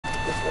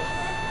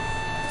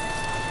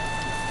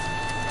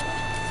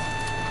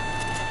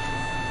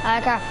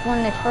Like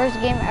when the first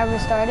game ever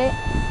started.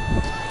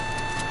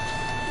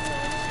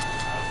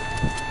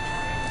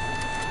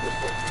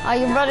 Oh,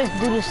 your brothers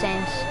do the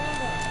same.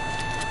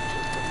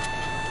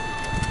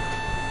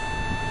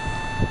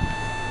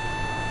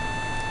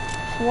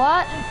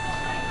 What?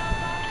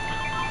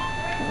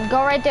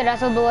 Go right there,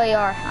 that's a blue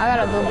AR. I got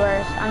a blue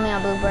burst. I mean a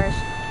blue burst.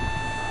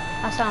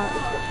 That's not.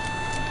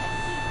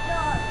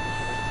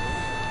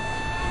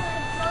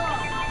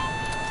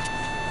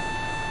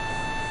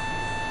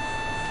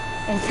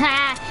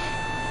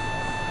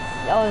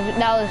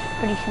 that was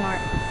pretty smart.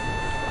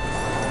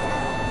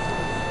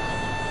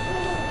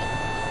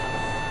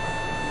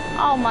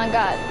 Oh my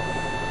god.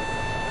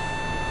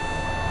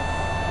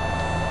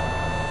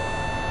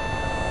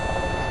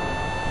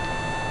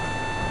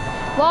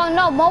 Well,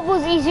 no,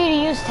 mobile's easier to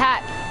use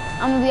tac.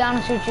 I'm gonna be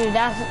honest with you.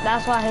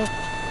 That's why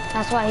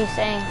he's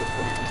saying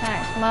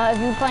tac. Well, if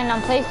you're playing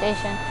on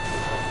PlayStation,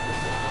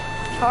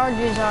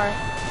 chargers are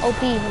OP.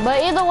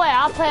 But either way,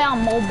 I'll play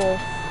on mobile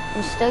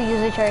and still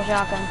use a cherry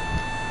shotgun.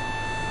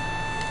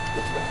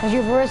 Cause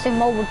you're versing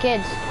mobile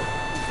kids.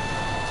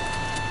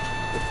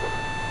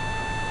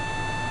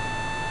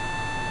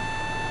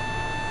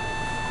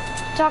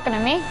 You talking to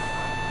me?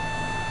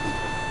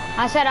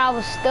 I said I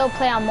would still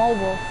play on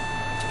mobile.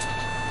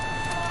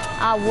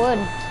 I would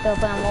still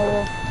play on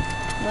mobile,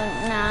 but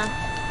nah,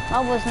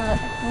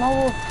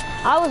 mobile.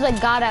 I was a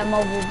god at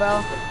mobile,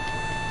 bro.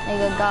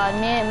 Like a god.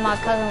 Me and my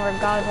cousin were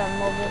gods at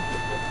mobile.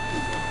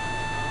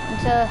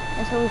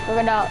 Until we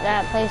figured out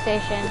that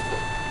PlayStation.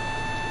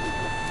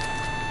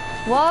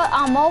 What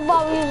on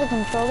mobile we use a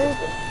controller?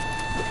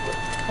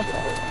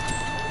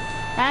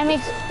 That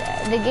makes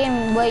the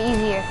game way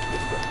easier.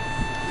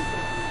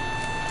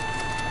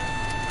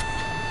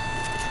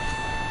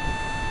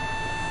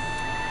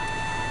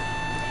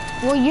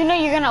 Well, you know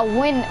you're gonna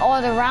win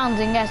all the rounds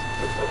against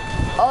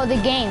all the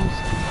games,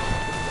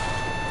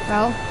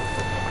 bro.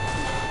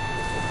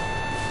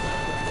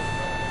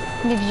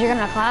 Because you're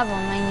gonna clap him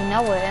and you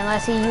know it,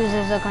 unless he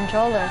uses a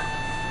controller.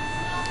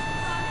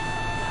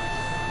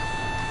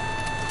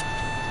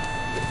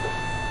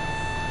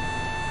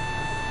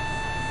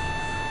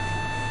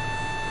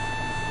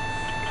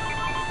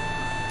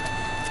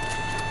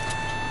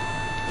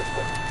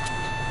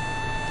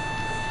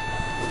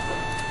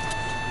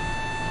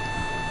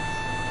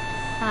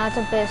 That's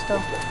a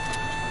pistol.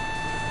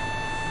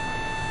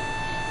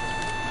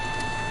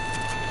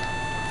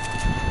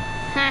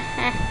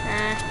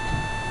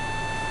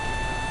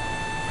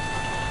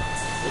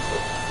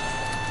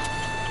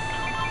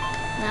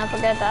 Now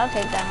forget that, I'll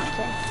take that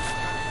hunting.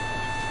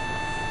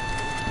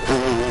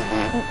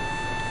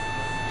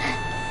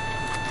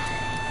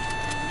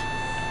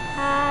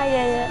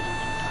 Yeah.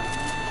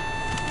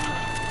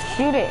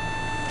 Shoot it.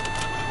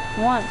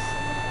 Once.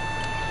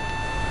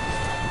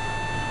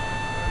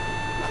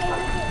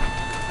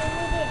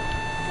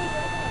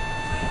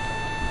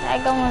 That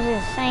gun was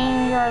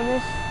insane,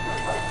 Jarvis. It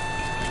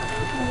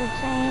was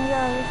insane,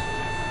 Jarvis.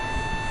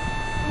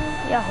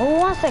 Yeah, who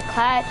wants to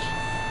clutch?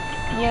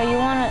 Yeah, you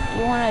want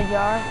a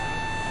jar?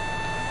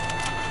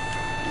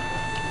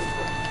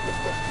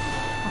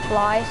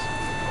 Flies.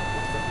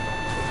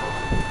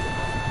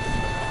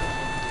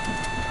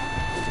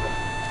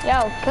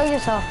 Yo, kill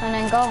yourself and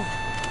then go.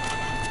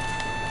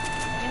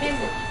 Your name is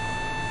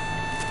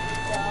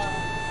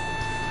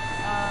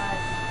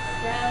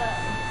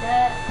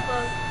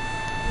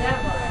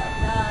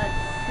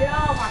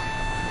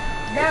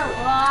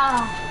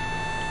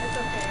It's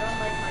okay, I don't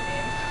like my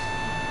name.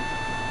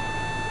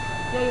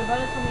 Yo, your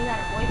brother told me he had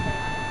a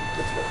boyfriend.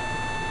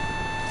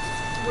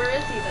 Where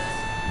is he then?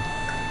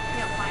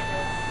 Can't find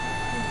him.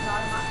 He's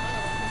not in my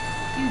phone.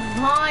 He's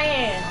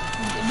lying.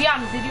 Be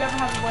honest, did you ever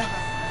have a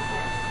boyfriend?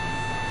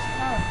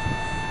 Oh.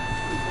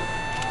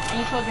 And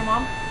you told your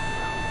mom?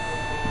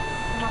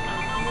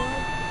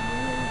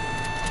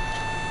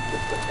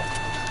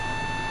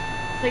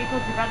 So you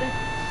told your brother?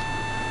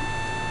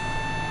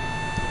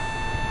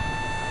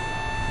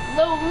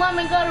 Little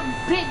lemon got a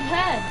big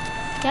head.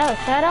 Yo,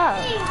 shut up.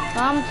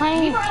 I'm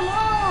playing. Leave her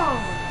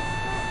alone.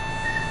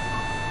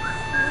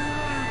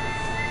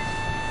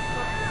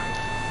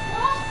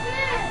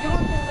 You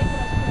want to wait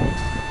till us, right?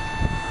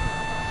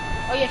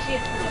 Oh yeah, she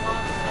is with your mom.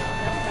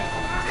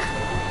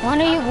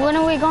 When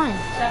are we going?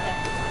 7.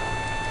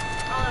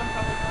 Oh, I'm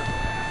probably going.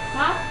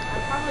 Huh?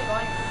 I'm probably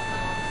going if my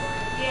mom's going.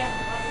 Yeah.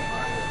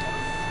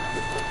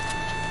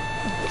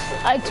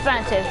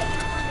 Expensive.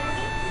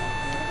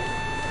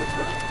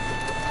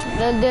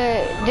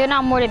 They're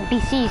not more than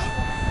PCs,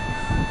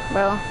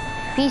 bro.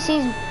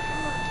 PCs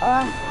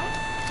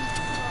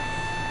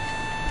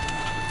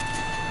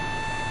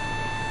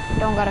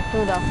don't got a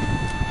clue though.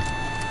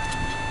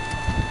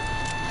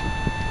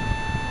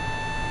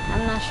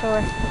 I'm not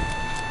sure.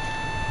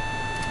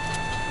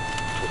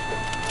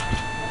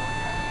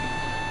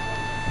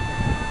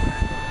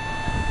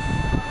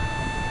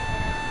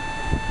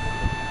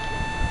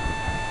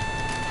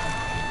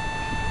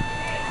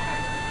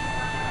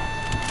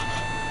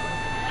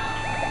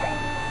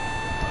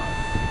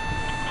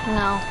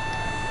 No.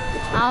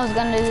 I was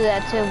gonna do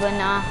that too, but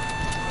nah.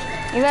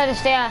 You gotta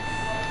stay on.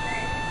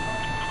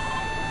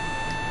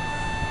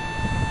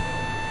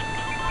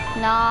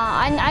 Nah,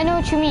 I know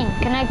what you mean.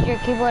 Connect your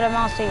keyboard and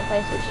mouse to your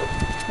PlayStation.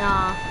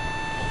 Nah.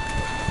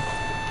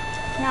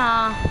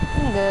 Nah,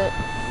 I'm good.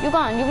 You're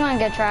gonna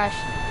get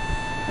trashed.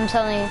 I'm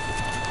telling you.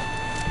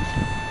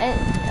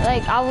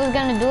 Like, I was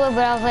gonna do it,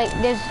 but I was like,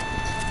 there's...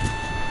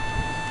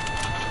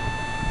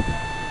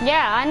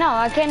 Yeah, I know,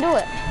 I can't do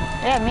it.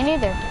 Yeah, me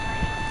neither.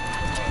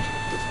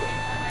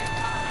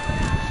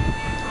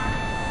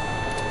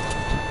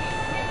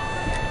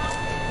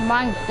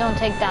 Mine don't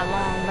take that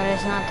long, but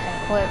it's not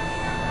that quick.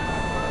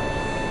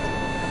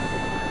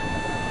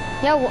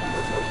 Yo.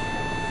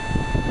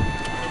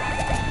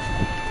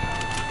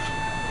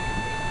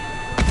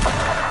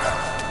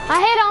 I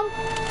hit him.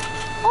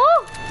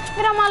 Oh,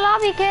 get on my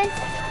lobby, kid.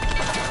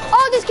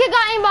 Oh, this kid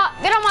got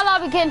aimbot. Get on my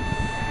lobby, kid.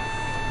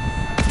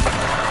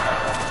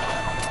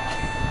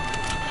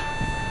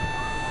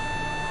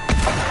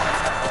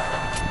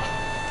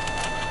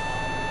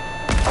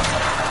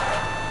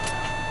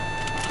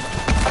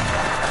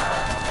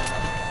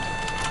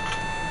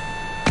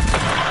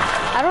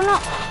 I don't know.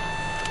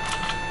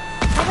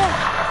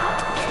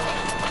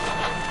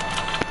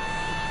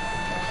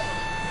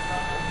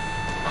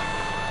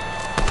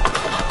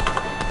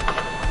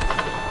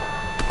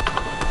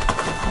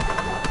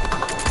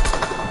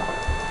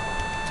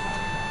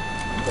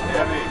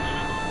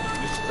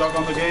 Stuck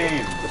on the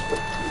game.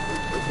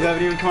 You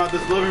haven't even come out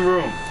this living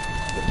room.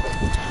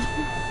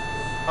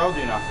 How old are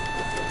you now?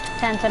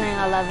 10, turning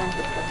 11.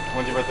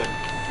 When's your birthday?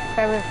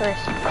 February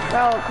 1st.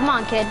 Bro, come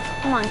on, kid.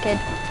 Come on, kid.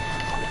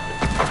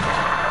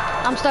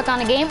 I'm stuck on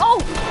the game. Oh,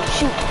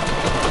 shoot.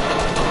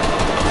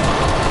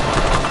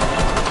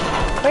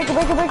 Break it,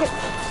 break it, break it.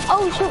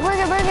 Oh, shoot, break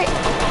it, break it.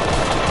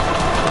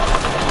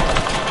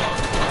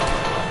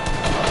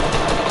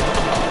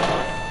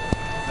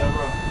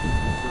 Deborah,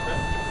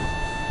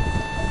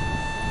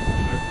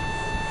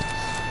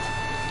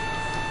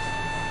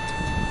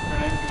 her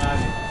name's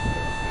Maddie.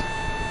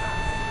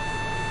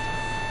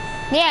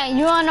 Yeah,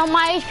 you wanna know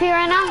my HP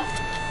right now?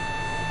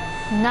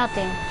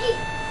 Nothing.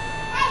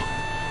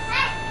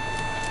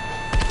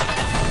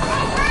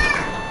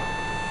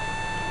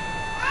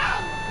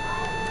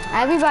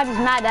 Everybody's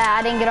mad that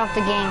I didn't get off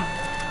the game.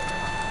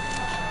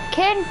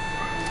 Kid,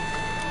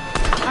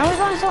 I was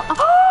on so.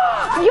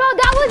 Oh, yo,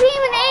 that wasn't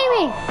even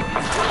aiming.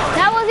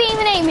 That wasn't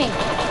even aiming.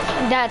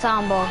 That's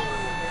on ball.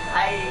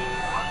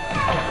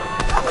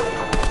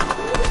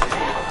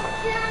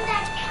 Sit on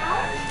that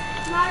couch.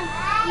 Mom,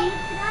 can you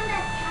sit on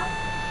that couch?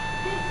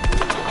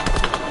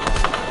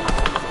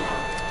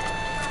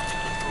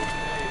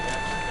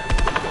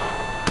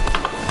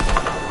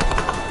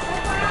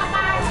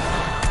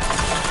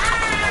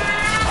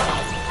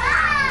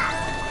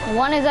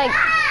 One is like.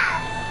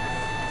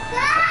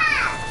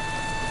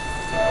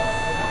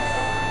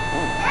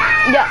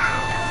 Yeah.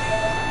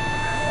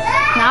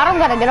 Now I don't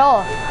gotta get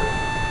off.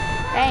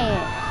 Dang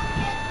it.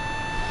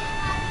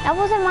 That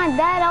wasn't my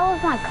dad, that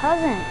was my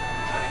cousin.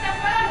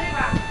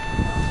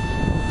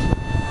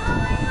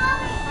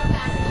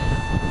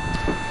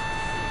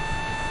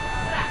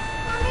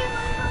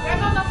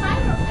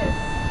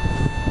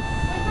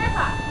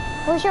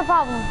 What's your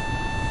problem?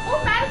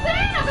 Oh, Madison,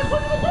 I've been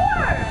closing the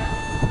door.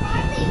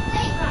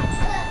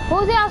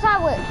 Who's he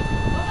outside with?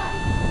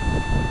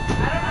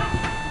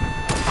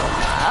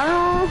 I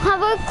don't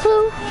have a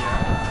clue.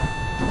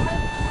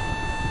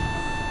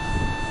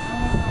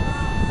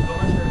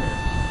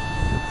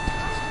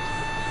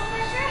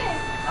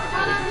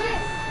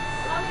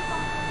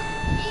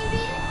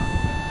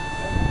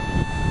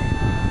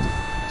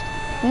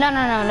 No,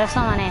 that's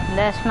not my name.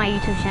 That's my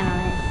YouTube channel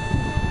name.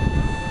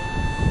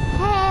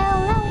 Hell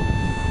no.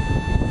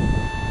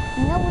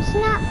 No, it's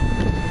not.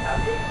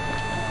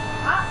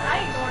 I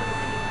ain't going to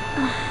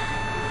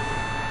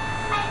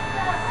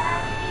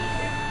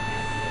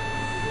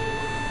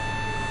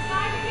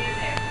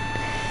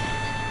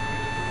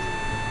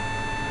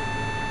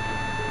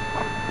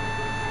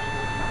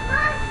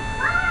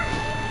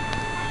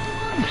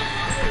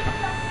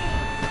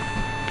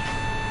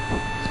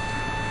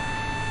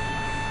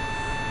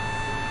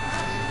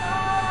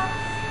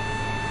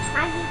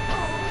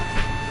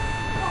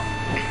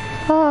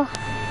Oh.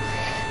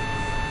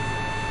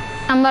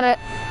 I'm about to...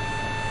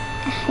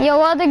 Yo,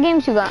 what other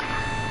games you got?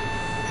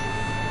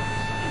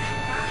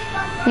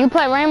 You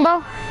play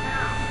Rainbow?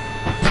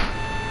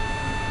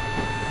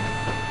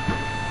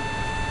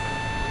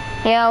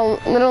 Yeah,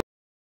 little...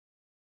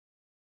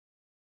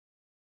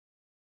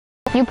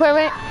 You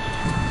play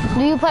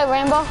Do you play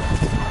Rainbow?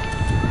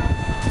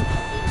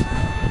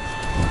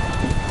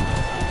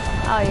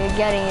 Oh, you're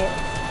getting it.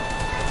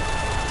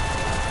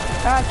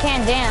 Oh, I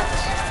can't dance.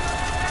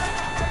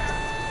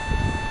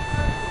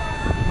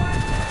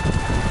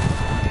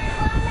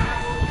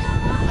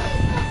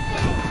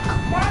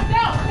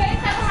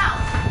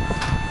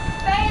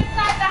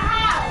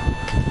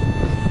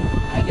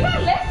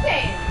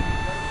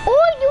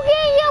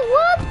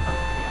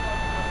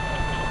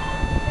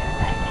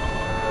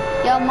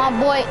 Yo, my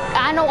boy,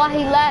 I know why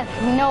he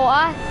left. You know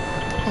why?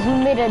 because we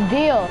made a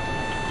deal.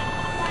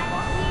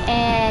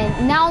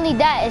 And not only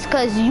that, it's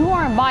because you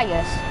weren't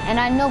biased. And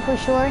I know for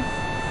sure,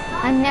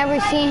 I've never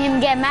seen him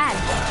get mad.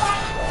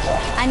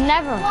 I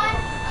never.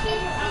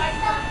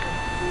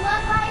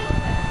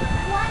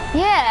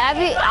 Yeah,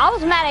 I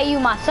was mad at you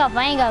myself.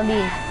 I ain't gonna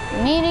be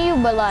mean to you,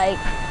 but like,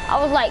 I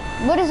was like,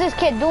 what is this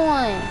kid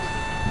doing?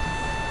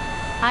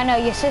 I know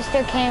your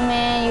sister came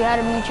in, you had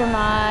to mute your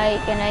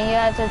mic, and then you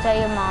had to tell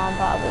your mom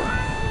probably.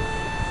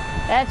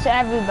 That's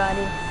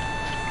everybody.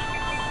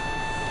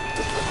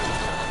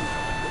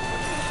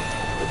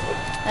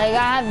 Like,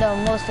 I have the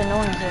most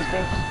annoying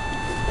sisters.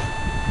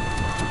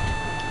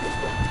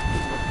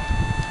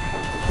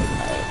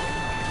 Like,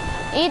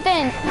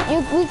 Ethan,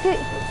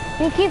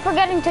 you keep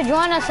forgetting to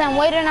join us and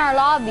wait in our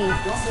lobby.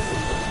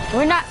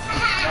 We're not...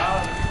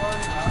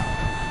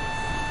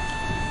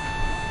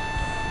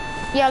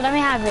 Yeah, let me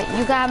have it.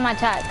 You can have my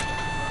tag.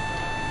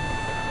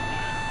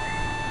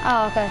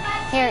 Oh, okay.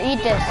 Here,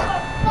 eat this.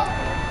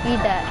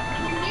 Eat that.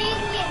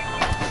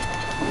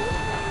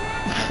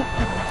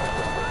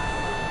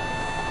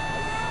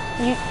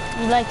 You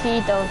like to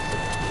eat those.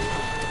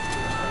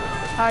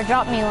 Alright,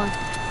 drop me one.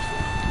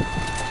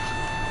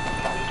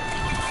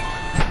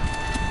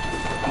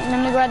 Let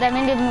me grab that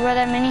mini. Let me grab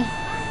that mini.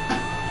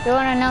 You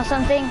wanna know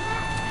something?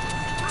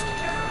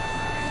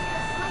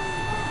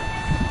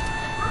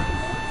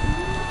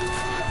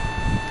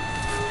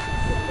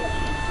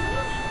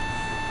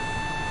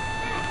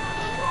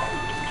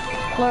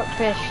 Slurp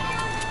fish.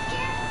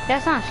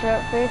 That's not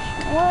slurp fish.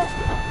 What?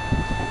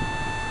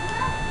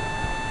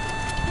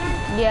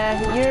 Yeah,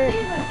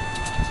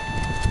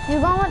 you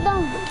going with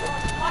them?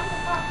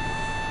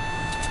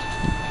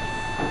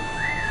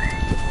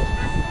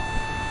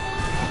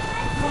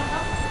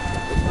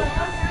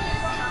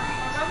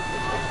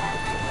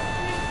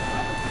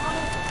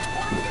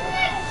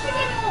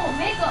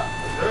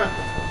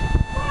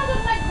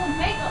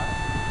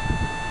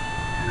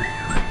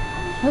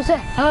 Who's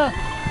that?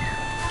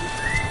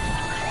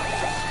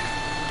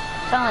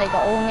 Sound like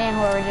an old man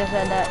whoever just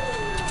said that.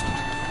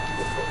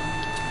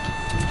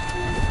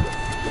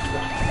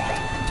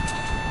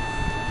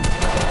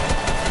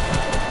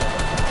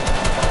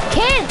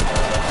 Kid!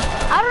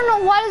 I don't know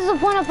what is the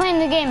point of playing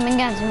the game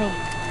against me.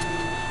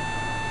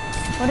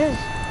 What is?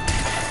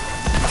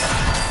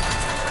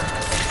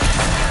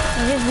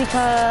 It's just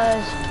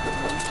because...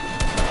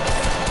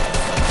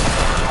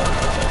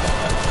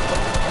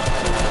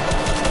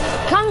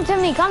 Come to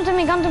me, come to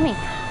me, come to me.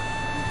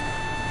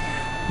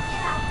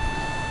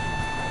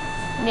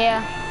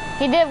 Yeah,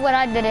 he did what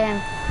I did to him.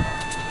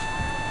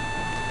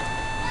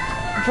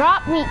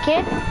 Drop me,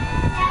 kid.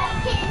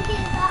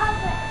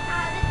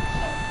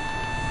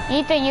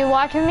 Ethan, you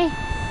watching me?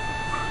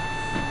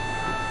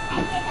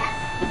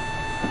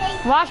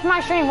 Watch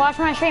my stream, watch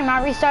my stream.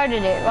 I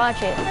restarted it.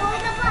 Watch it.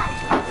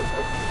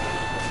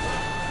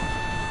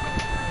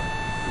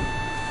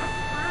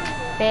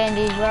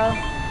 Bandies, bro.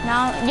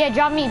 Now, yeah,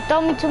 drop me.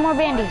 Throw me 2 more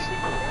bandies.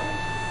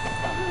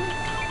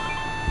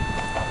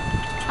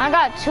 I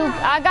got 2.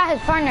 I got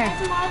his partner.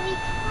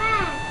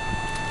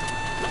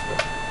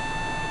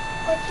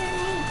 What's your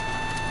name?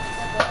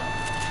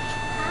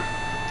 Huh?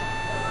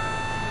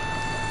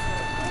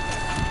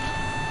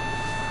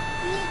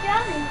 Are you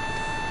drumming?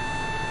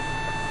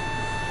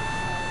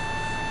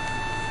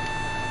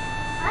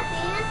 What,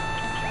 Dana?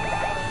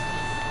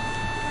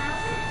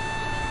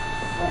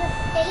 With a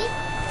face?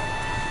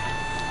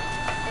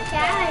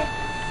 Dad.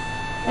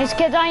 These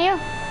kids on you? Oh,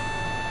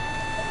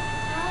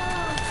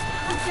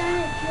 I'm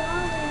trying to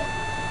draw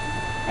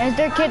it. Is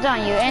there kids on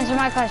you? Answer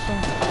my question.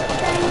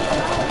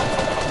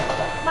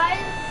 Why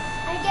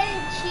I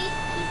getting cheese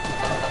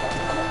pizza?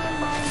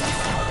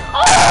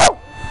 Oh!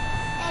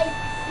 Hey,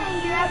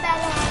 you're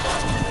better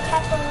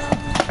pepperoni.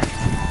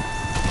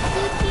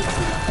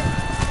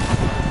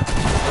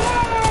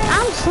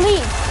 I'm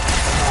asleep.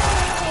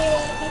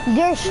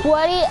 You're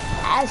sweaty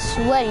as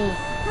sweaty.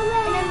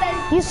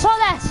 You saw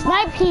that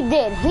snipe he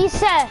did. He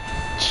said,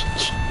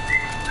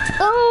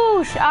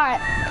 ooh, alright,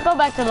 go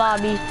back to the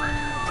lobby.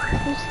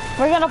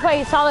 We're gonna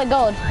play solid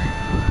gold.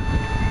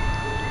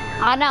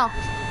 I know.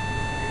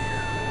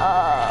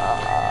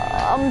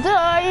 I'm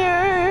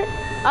tired.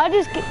 I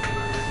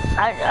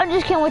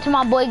just can't wait till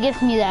my boy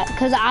gets me that,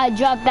 cause I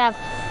dropped that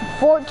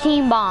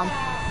 14 bomb.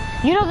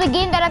 You know the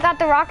game that I got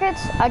the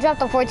rockets? I dropped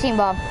the 14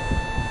 bomb.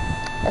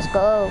 Let's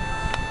go.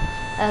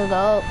 Let's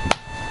go.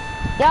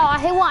 Yo, I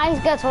hate when ice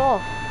gets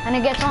off and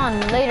it gets on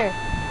later.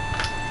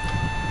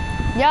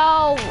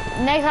 Yo,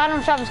 next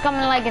item shop is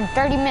coming like in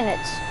 30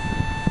 minutes.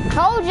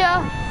 Told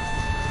ya.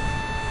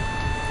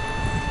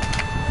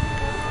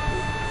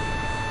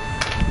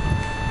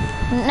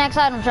 Next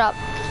item shop.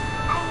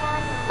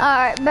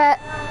 Alright, bet.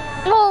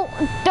 Well,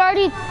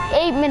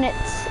 38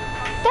 minutes.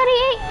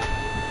 38?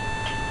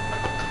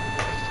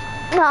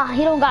 Nah,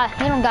 he don't got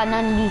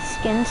none of these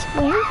skins.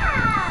 Will you?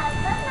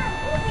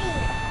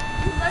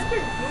 That's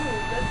your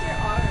move. That's your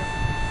art.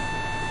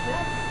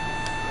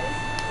 This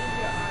is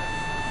your art.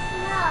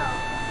 No,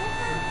 this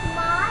is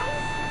mine.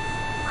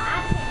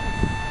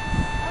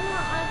 I'm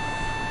not.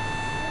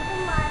 This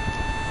is mine.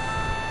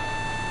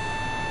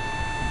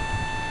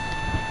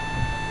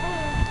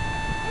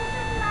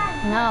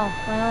 No,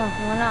 we're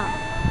not.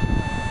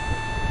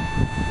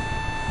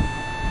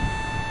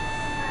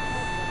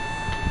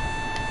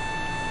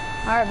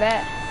 Alright,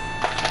 bet.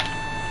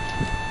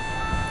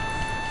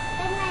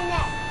 Take my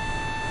neck.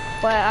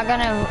 But I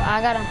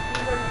gotta.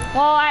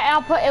 Well,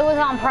 I'll put. It was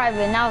on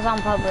private. Now it's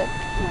on public.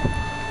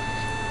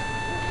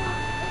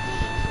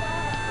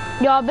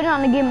 Yo, I've been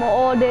on the game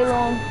all day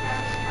long.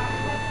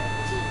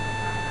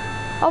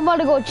 I'm about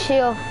to go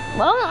chill.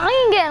 Well, I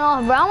ain't getting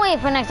off, bro. I'm waiting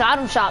for next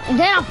item shop.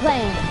 Then I'm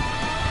playing.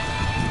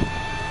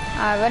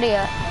 Alright, ready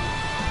up.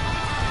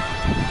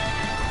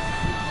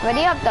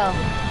 Ready up, though.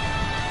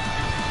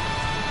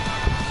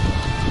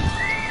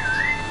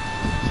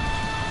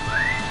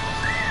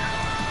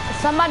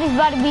 Somebody's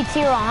about to be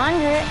tier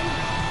 100.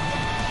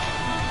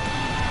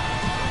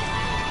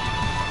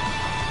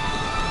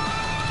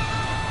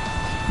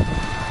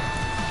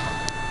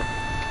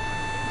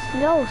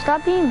 Yo,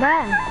 stop being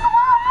bad.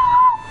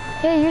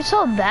 Yeah, you're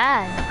so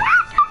bad.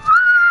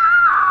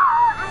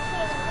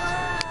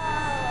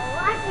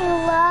 I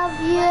love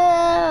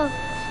you.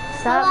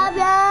 Stop. I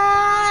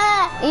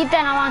love you.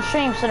 Ethan, I'm on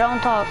stream, so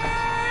don't talk.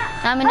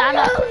 I mean, I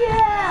don't.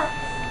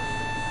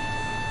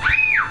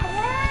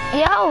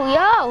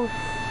 Yo.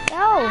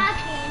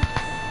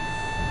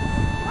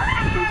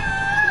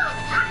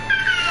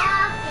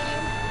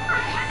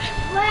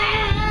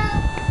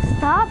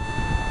 Stop.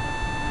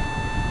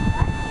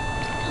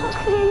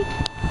 Okay.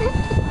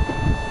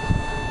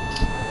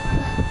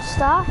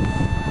 Stop.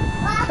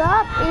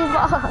 Stop,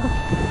 Eva.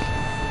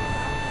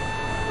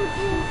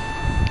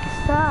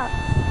 Stop.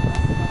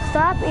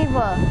 Stop,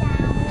 Eva.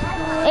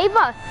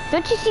 Eva,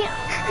 don't you see?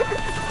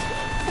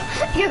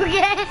 Your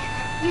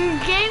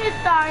game is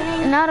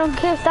starting. No, I don't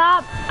care.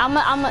 Stop.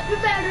 You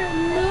better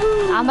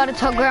move. I'm about to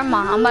tell Grandma.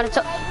 I'm about to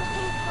tell.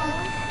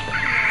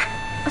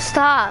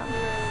 Stop.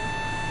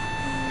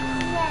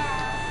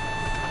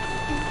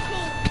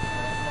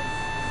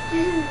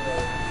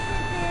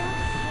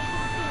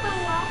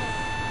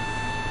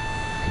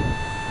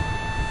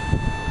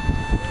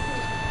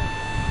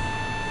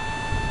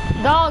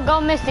 Go,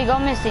 Misty. Go,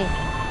 Misty.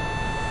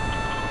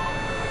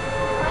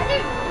 Why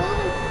there's blue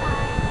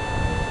inside?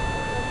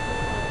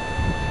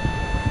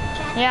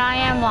 Yeah, I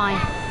am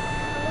blind.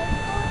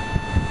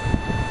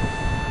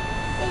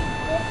 Is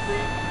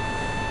different?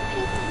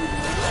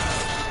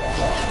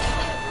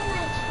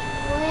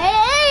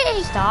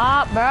 Wait.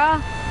 Stop,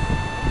 bruh.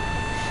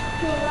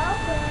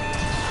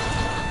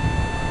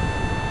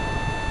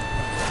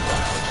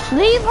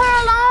 Leave her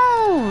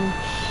alone.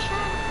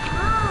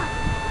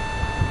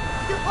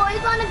 You're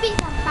always gonna be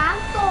the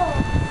basto.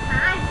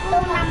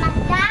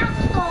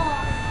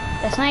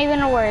 That's not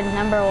even a word,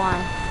 number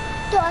one.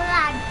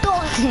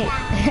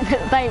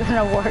 It's not even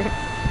a word.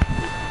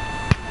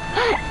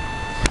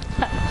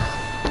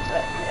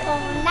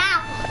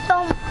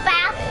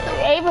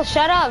 Ava,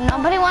 shut up.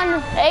 Nobody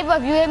wants. Ava,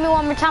 if you hit me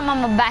one more time,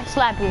 I'm gonna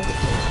backslap you.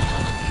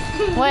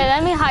 Wait,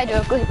 let me hide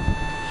real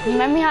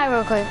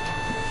quick.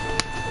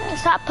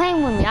 Stop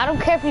playing with me. I don't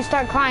care if you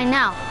start crying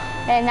now.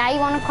 And now you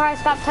want to cry?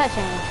 Stop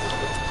touching me.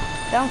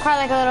 Don't cry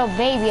like a little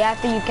baby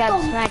after you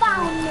kept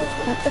smacking me.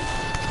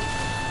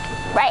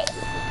 Right.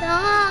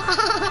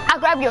 I'll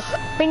grab your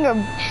finger.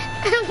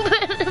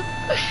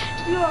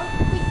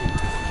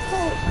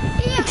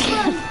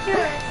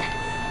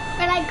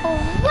 And I go,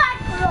 what,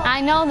 bro?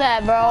 I know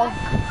that, bro.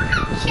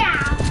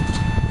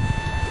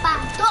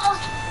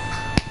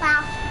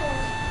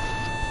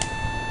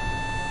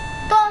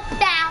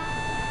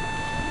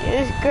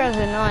 This girl's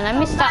annoying. Let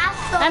me stop.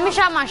 Let me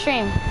stop my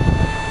stream.